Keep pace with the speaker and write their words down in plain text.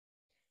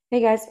Hey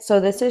guys, so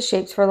this is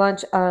Shapes for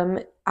Lunch.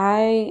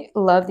 I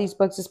love these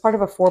books. It's part of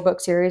a four-book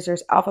series.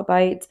 There's Alpha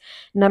Bites,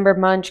 Number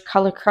Munch,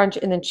 Color Crunch,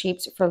 and then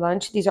Shapes for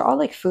Lunch. These are all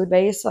like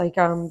food-based, like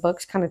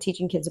books kind of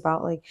teaching kids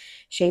about like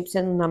shapes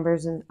and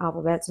numbers and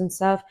alphabets and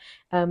stuff.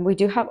 We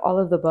do have all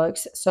of the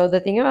books. So the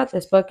thing about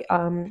this book,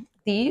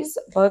 these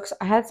books,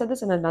 I had said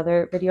this in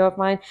another video of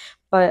mine,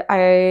 but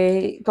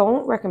I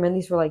don't recommend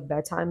these for like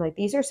bedtime. Like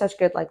these are such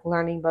good like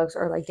learning books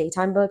or like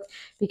daytime books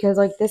because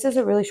like this is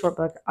a really short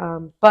book.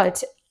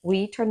 But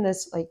we turned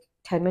this like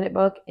 10-minute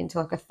book into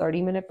like a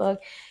 30-minute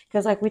book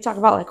because like we talk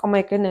about like, oh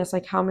my goodness,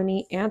 like how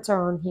many ants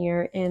are on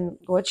here and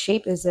what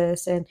shape is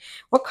this and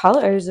what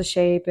color is the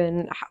shape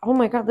and oh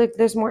my god, look,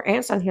 there's more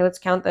ants on here, let's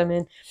count them.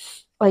 And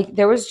like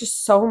there was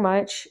just so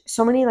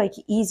many like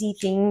easy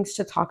things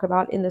to talk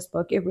about in this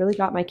book. It really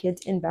got my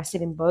kids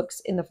invested in books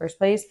in the first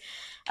place.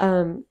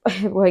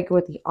 Like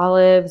with the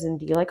olives and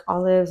do you like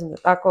olives and the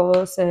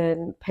tacos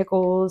and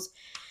pickles.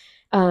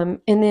 And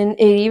then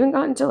it even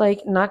got into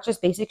like not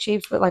just basic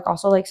shapes, but like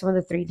also like some of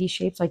the 3D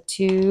shapes like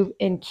tube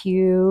and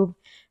cube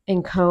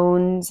and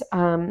cones.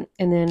 And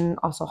then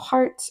also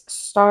hearts,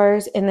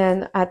 stars. And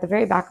then at the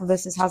very back of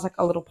this has like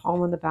a little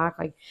poem on the back,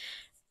 like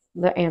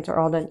the ants are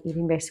all done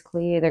eating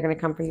basically. They're gonna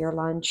come for your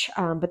lunch.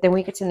 But then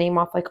we get to name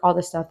off like all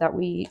the stuff that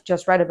we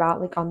just read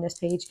about like on this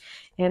page.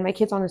 And my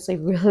kids honestly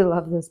really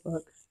love this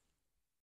book.